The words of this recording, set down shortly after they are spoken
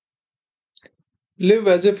Live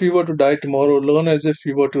as if you were to die tomorrow, learn as if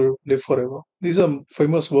you were to live forever. These are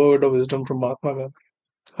famous word of wisdom from Mahatma Gandhi.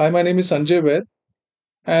 Hi, my name is Sanjay Vaid,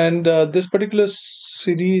 and this particular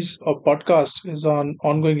series of podcast is on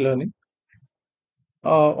ongoing learning.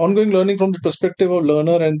 Ongoing learning from the perspective of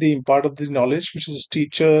learner and the impart of the knowledge, which is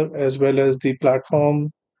teacher as well as the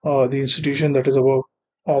platform, the institution that is about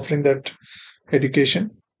offering that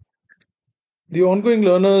education. The ongoing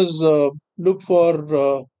learners look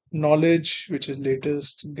for knowledge which is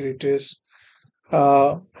latest, greatest,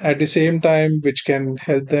 at the same time, which can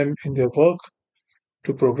help them in their work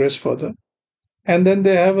to progress further. And then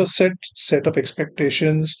they have a set of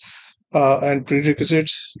expectations and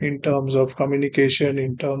prerequisites in terms of communication,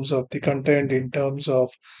 in terms of the content, in terms of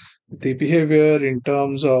the behavior, in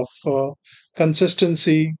terms of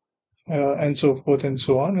consistency, and so forth and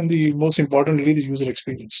so on. And the most importantly, the user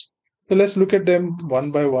experience. So let's look at them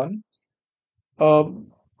one by one.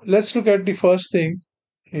 Um, let's look at the first thing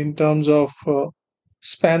in terms of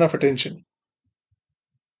span of attention.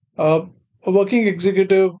 Uh, a working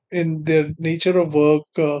executive, in their nature of work,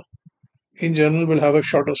 in general, will have a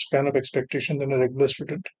shorter span of expectation than a regular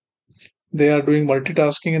student. They are doing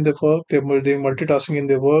multitasking in their work. They're doing multitasking in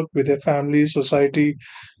their work with their family, society,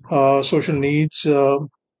 social needs, as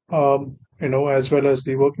well as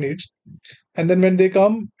the work needs. And then when they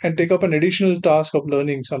come and take up an additional task of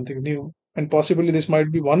learning something new, and possibly this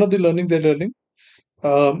might be one of the learning they're learning,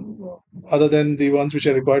 um, other than the ones which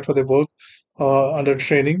are required for their work under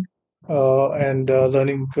training and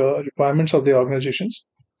learning requirements of the organizations.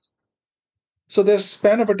 So their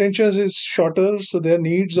span of attention is shorter, so their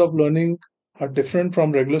needs of learning are different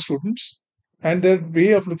from regular students. And their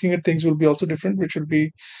way of looking at things will be also different, which will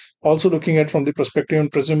be also looking at from the perspective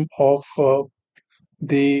and prism of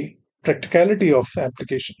the practicality of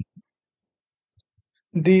application.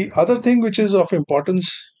 The other thing which is of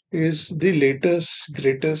importance is the latest,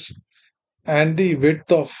 greatest, and the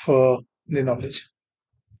width of the knowledge.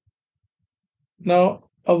 Now,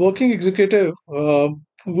 a working executive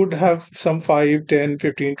would have some 5, 10,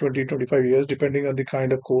 15, 20, 25 years, depending on the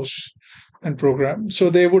kind of course and program. So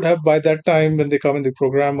they would have, by that time, when they come in the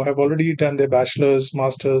program, have already done their bachelor's,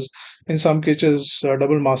 master's, in some cases,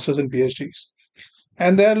 double masters and PhDs.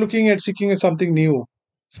 And they are looking at seeking something new,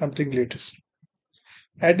 something latest.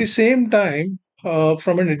 At the same time,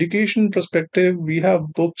 from an education perspective, we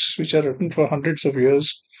have books which are written for hundreds of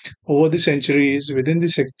years, over the centuries, within the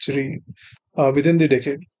century, within the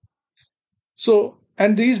decade. So,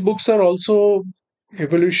 and these books are also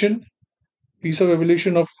evolution, piece of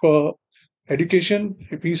evolution of education,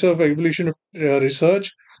 a piece of evolution of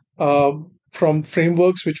research uh, from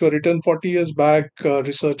frameworks which were written 40 years back.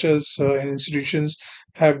 Researchers and institutions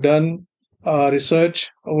have done research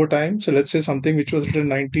over time. So, let's say something which was written in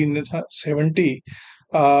 1970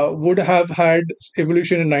 would have had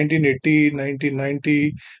evolution in 1980,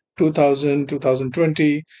 1990, 2000,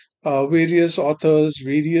 2020. Various authors,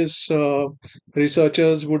 various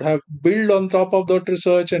researchers would have built on top of that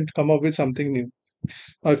research and come up with something new.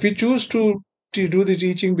 If we choose to do the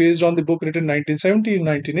teaching based on the book written 1970 and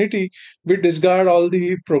 1980, we discard all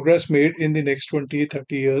the progress made in the next 20,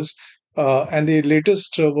 30 years, and the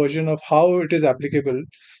latest version of how it is applicable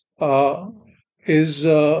uh, is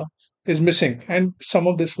uh, is missing, and some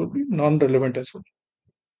of this will be non-relevant as well.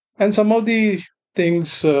 And some of the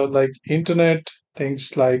things like internet,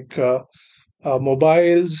 things like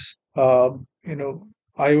mobiles,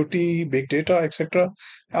 IoT, big data, etc.,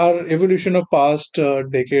 are evolution of past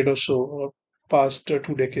decade or so, or past 2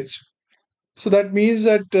 decades. So that means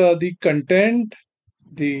that the content,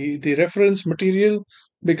 the reference material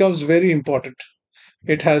becomes very important.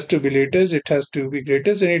 It has to be latest, it has to be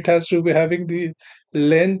greatest, and it has to be having the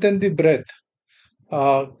length and the breadth,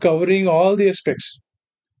 covering all the aspects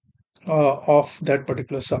of that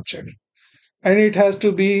particular subject. And it has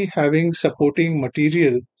to be having supporting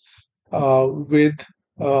material with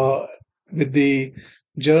uh, with the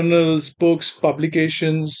journals, books,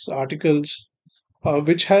 publications, articles,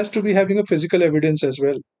 which has to be having a physical evidence as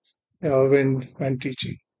well when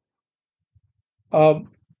teaching.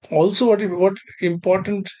 Um, Also, what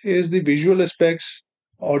important is the visual aspects,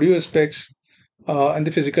 audio aspects, and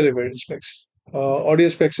the physical evidence aspects. Audio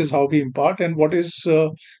aspects is how we impart, and what is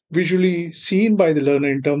visually seen by the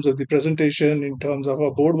learner in terms of the presentation, in terms of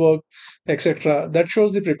our board work, etc. That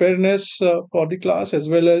shows the preparedness for the class as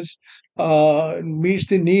well as meets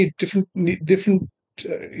the different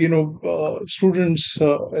students,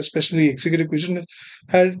 especially executive vision,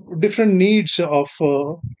 had different needs of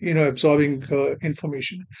absorbing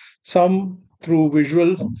information. Some through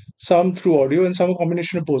visual, some through audio, and some a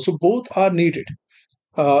combination of both. So both are needed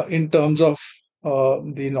in terms of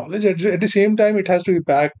the knowledge. At the same time, it has to be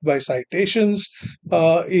backed by citations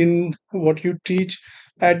in what you teach.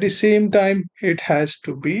 At the same time, it has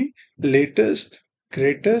to be latest,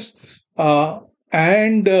 greatest, uh,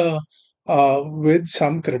 and with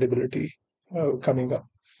some credibility coming up.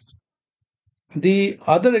 The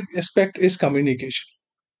other aspect is communication.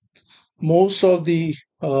 Most of the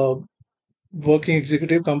working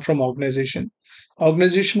executive come from organization.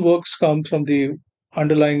 Organization works come from the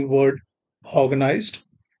underlying word organized.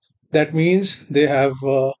 That means they have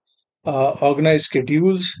organized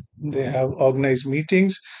schedules, they have organized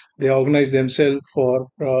meetings, they organize themselves for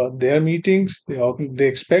their meetings. They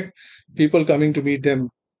expect people coming to meet them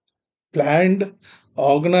planned,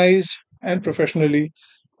 organized, and professionally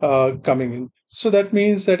coming in. So that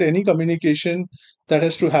means that any communication that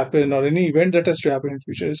has to happen or any event that has to happen in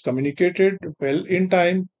future is communicated well in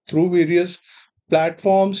time through various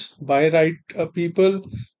platforms by right people,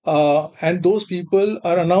 and those people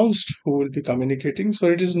are announced who will be communicating. So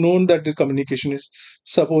it is known that the communication is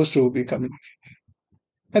supposed to be communicated.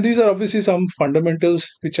 And these are obviously some fundamentals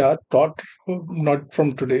which are taught not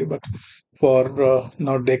from today, but for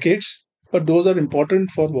now decades. But those are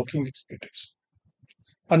important for working executives.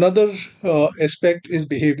 Another aspect is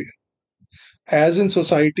behavior. As in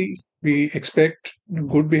society, we expect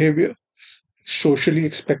good behavior, socially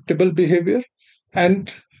expectable behavior,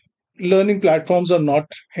 and learning platforms are not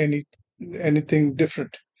anything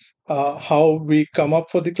different. How we come up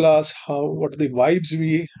for the class, how what are the vibes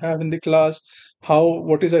we have in the class,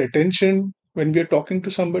 what is our attention when we are talking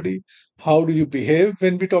to somebody, how do you behave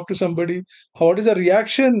when we talk to somebody, what is our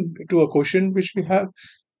reaction to a question which we have,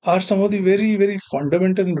 are some of the very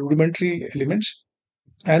fundamental and rudimentary elements,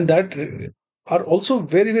 and that are also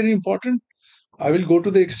very important. I will go to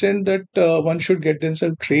the extent that one should get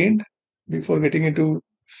themselves trained before getting into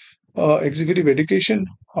executive education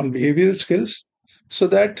on behavioral skills so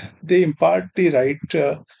that they impart the right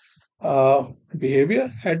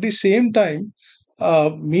behavior. At the same time,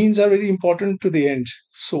 means are very important to the ends.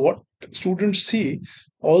 So, what students see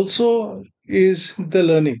also is the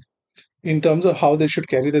learning in terms of how they should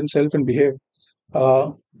carry themselves and behave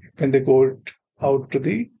uh, when they go out to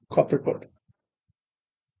the corporate world.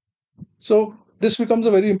 So, this becomes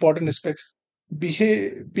a very important aspect.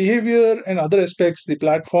 Behavior and other aspects, the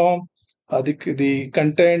platform, the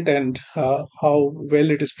content, and how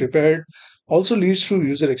well it is prepared, also leads to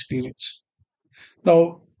user experience.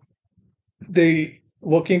 Now, the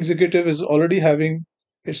working executive is already having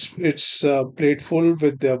its plate full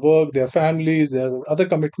with their work, their families, their other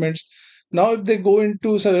commitments. Now, if they go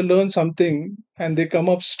into learn something and they come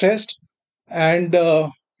up stressed and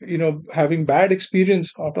having bad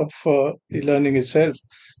experience out of the learning itself,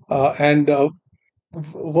 and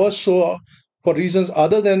worse so for reasons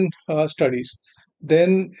other than studies,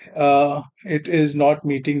 then it is not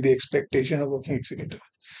meeting the expectation of working executive.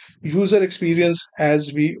 User experience,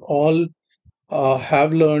 as we all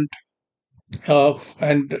have learned,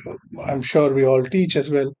 and I'm sure we all teach as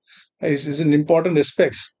well, is an important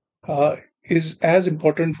aspect, is as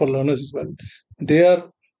important for learners as well. They are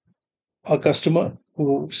a customer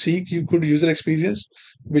who seek good user experience,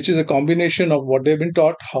 which is a combination of what they've been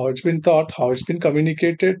taught, how it's been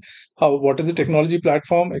communicated, what is the technology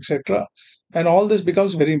platform, etc. And all this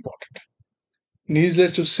becomes very important.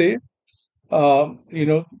 Needless to say, uh, you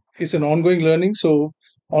know, it's an ongoing learning. So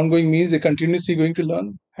ongoing means they're continuously going to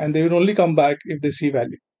learn, and they will only come back if they see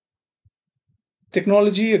value.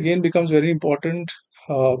 Technology again becomes very important.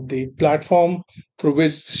 The platform through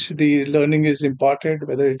which the learning is imparted,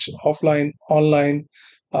 whether it's offline, online,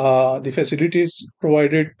 the facilities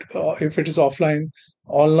provided, if it is offline,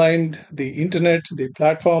 online, the internet, the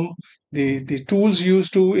platform, the tools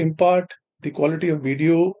used to impart, the quality of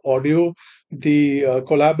video, audio, the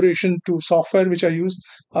collaboration to software which are used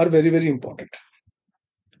are very important.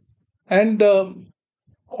 And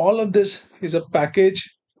all of this is a package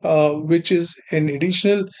which is an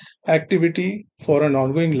additional activity for an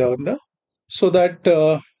ongoing learner so that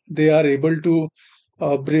they are able to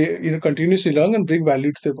continuously learn and bring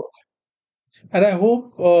value to their work. And I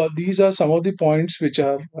hope these are some of the points which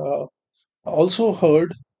are also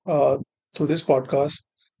heard uh, through this podcast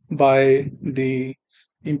by the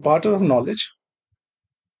imparter of knowledge.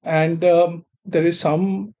 And there is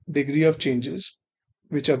some degree of changes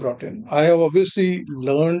which are brought in. I have obviously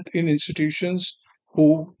learned in institutions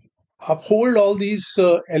who uphold all these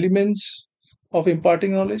elements of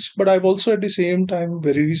imparting knowledge, but I've also at the same time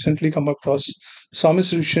very recently come across some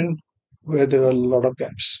institution where there are a lot of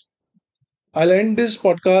gaps. I'll end this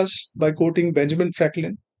podcast by quoting Benjamin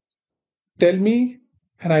Franklin. Tell me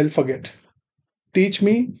and I'll forget. Teach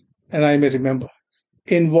me and I may remember.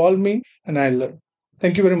 involve me, and I learn.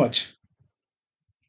 Thank you very much.